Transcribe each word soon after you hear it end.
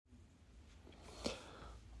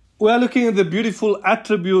We are looking at the beautiful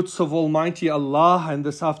attributes of Almighty Allah, and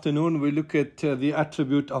this afternoon we look at the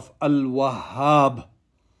attribute of Al-Wahhaab,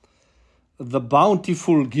 the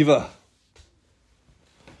bountiful giver.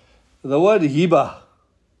 The word hiba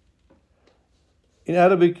in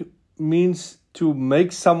Arabic means to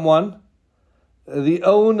make someone the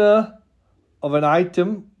owner of an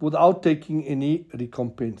item without taking any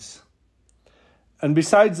recompense. And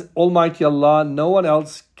besides Almighty Allah, no one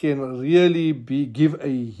else can really give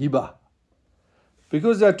a hiba.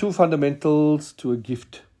 Because there are two fundamentals to a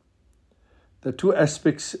gift. There are two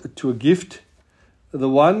aspects to a gift. The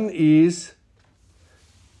one is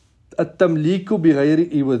at-tamliku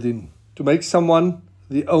bighayri iwadin, to make someone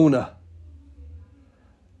the owner.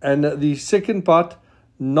 And the second part,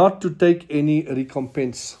 not to take any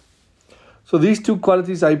recompense. So these two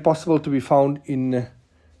qualities are impossible to be found in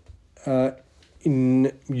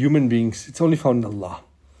human beings. It's only found in Allah.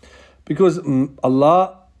 Because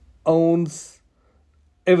Allah owns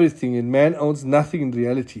everything and man owns nothing in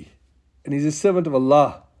reality. And he's a servant of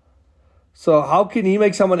Allah. So how can he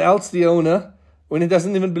make someone else the owner when it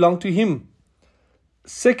doesn't even belong to him?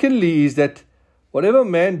 Secondly is that whatever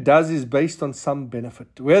man does is based on some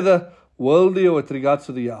benefit, whether worldly or with regards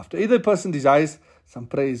to the hereafter. Either a person desires some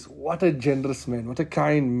praise. What a generous man, what a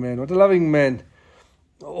kind man, what a loving man.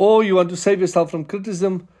 Or you want to save yourself from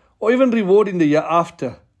criticism, or even reward in the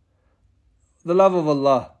hereafter. The love of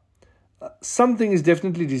Allah. Something is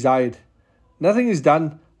definitely desired. Nothing is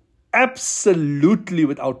done absolutely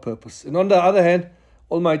without purpose. And on the other hand,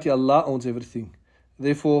 Almighty Allah owns everything.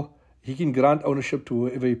 Therefore, He can grant ownership to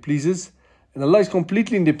whoever He pleases. And Allah is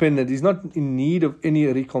completely independent. He's not in need of any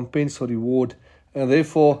recompense or reward. And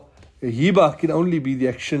therefore, hiba can only be the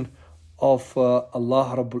action of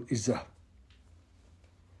Allah Rabbul Izzah.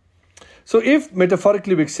 So if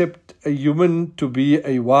metaphorically we accept a human to be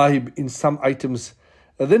a wahib in some items,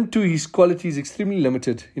 then too his quality is extremely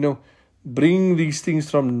limited. Bringing these things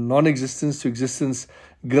from non-existence to existence,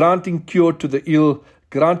 granting cure to the ill,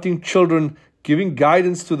 granting children, giving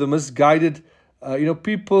guidance to the misguided.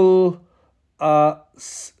 People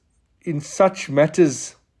in such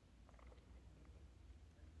matters,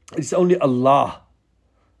 it's only Allah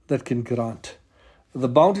that can grant. The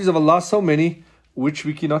bounties of Allah are so many which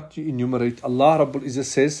we cannot enumerate. Allah Rabbul Izzah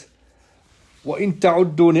says, وَإِن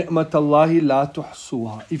تَعُدُّوا نِعْمَةَ اللَّهِ لَا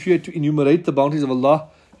تُحْصُوهَا. If you had to enumerate the bounties of Allah,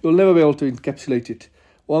 you'll never be able to encapsulate it.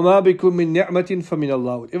 وَمَا بِكُم مِّن نِعْمَةٍ فَمِنَ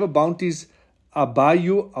اللَّهِ. Whatever bounties are by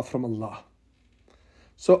you are from Allah.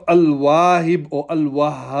 So Al-Wahib or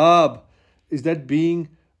Al-Wahhaab is that being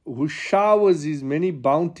who showers His many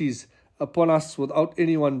bounties upon us without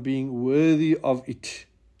anyone being worthy of it.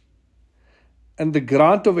 And the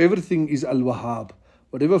grant of everything is Al-Wahhaab.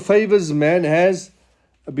 Whatever favors man has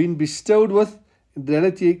been bestowed with, in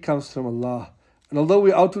reality it comes from Allah. And although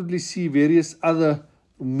we outwardly see various other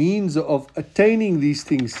means of attaining these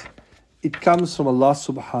things, it comes from Allah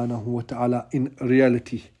subhanahu wa ta'ala in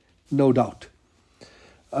reality, no doubt.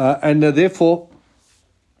 Therefore,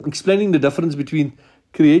 explaining the difference between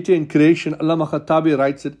creator and creation, Allama Khattabi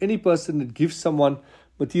writes that any person that gives someone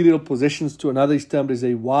material possessions to another is termed as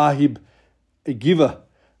a wahib, a giver.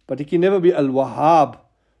 But he can never be Al-Wahhaab.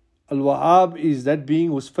 Al-Wahhaab is that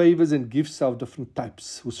being whose favors and gifts are of different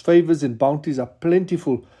types, whose favors and bounties are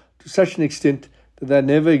plentiful to such an extent that they are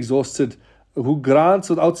never exhausted, who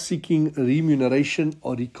grants without seeking remuneration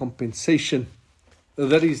or recompensation.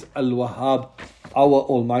 That is Al-Wahhaab, our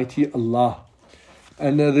Almighty Allah.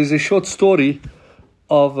 And there's a short story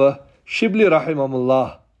of Shibli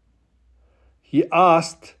Rahimahullah. He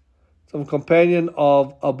asked some companion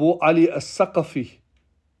of Abu Ali as-Saqafi.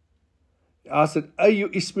 He asked, Ayu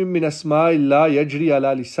ismin min asma'i la yajri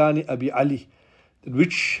ala lisani Abi Ali.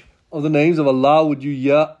 Which of the names of Allah would you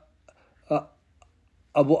hear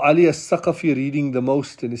Abu Ali as-Saqafi reading the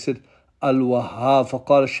most? And he said, Al-Wahhaab.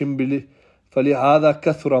 فقال Shimbili فلهذا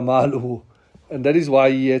كثر ماله. And that is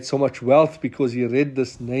why he had so much wealth, because he read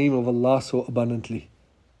this name of Allah so abundantly.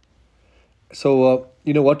 So,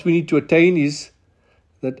 what we need to attain is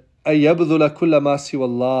that أَيَّبْذُلَ كُلَّ مَا سِوَى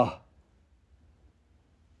اللَّهِ,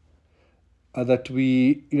 that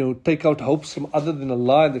we, take out hopes from other than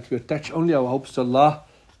Allah, and that we attach only our hopes to Allah.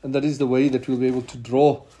 And that is the way that we'll be able to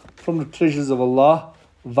draw from the treasures of Allah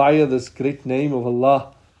via this great name of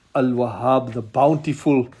Allah, Al-Wahhaab, the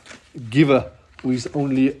bountiful giver, who is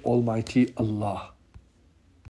only Almighty Allah.